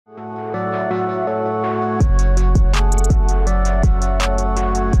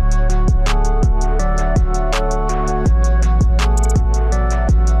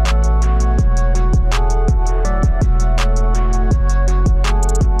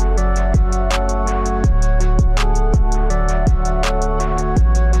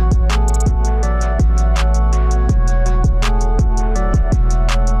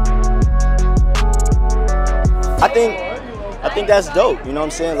that's dope, you know what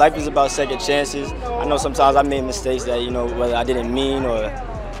I'm saying? Life is about second chances. I know sometimes I made mistakes that, you know, whether I didn't mean or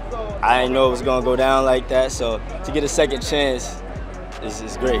I didn't know it was gonna go down like that. So to get a second chance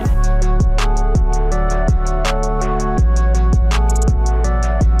is great.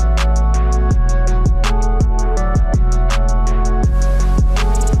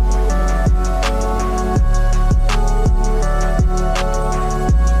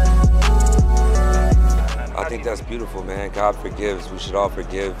 I think that's beautiful, man. God forgives. We should all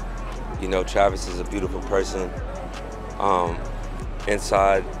forgive. You know, Travis is a beautiful person.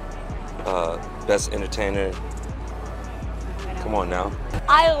 Inside, best entertainer. Come on now.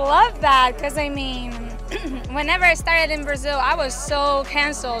 I love that because, I mean, whenever I started in Brazil, I was so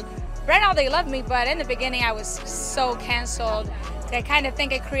canceled. Right now they love me, but in the beginning I was so canceled. I kind of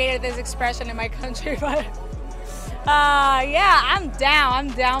think I created this expression in my country, but yeah, I'm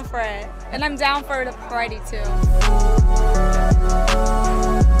down for it. And I'm down for the party too.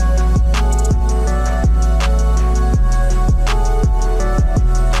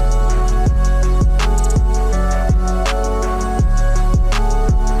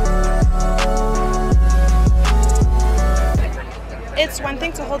 It's one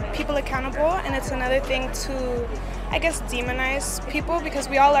thing to hold people accountable, and it's another thing to, I guess, demonize people, because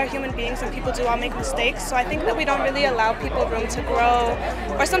we all are human beings and people do all make mistakes. So I think that we don't really allow people room to grow,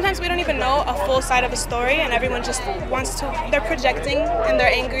 or sometimes we don't even know a full side of a story, and everyone just wants to, they're projecting and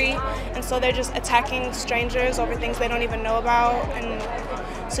they're angry, and so they're just attacking strangers over things they don't even know about and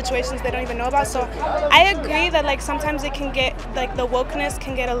situations they don't even know about. So I agree that, like, sometimes it can get, like, the wokeness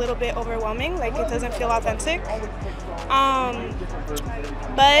can get a little bit overwhelming, like it doesn't feel authentic.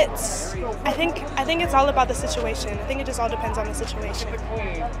 But I think it's all about the situation. I think it just all depends on the situation.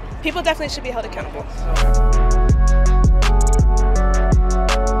 People definitely should be held accountable.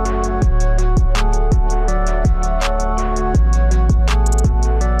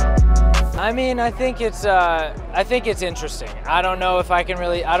 I mean, I think it's interesting. I don't know if I can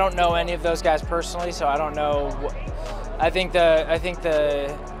really. I don't know any of those guys personally, so I don't know.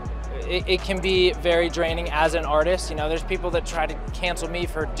 It can be very draining as an artist. You know, there's people that try to cancel me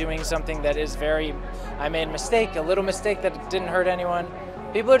for doing something that is very, I made a mistake, a little mistake that didn't hurt anyone.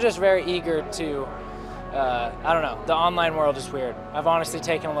 People are just very eager to, I don't know, the online world is weird. I've honestly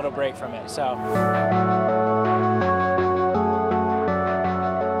taken a little break from it, so.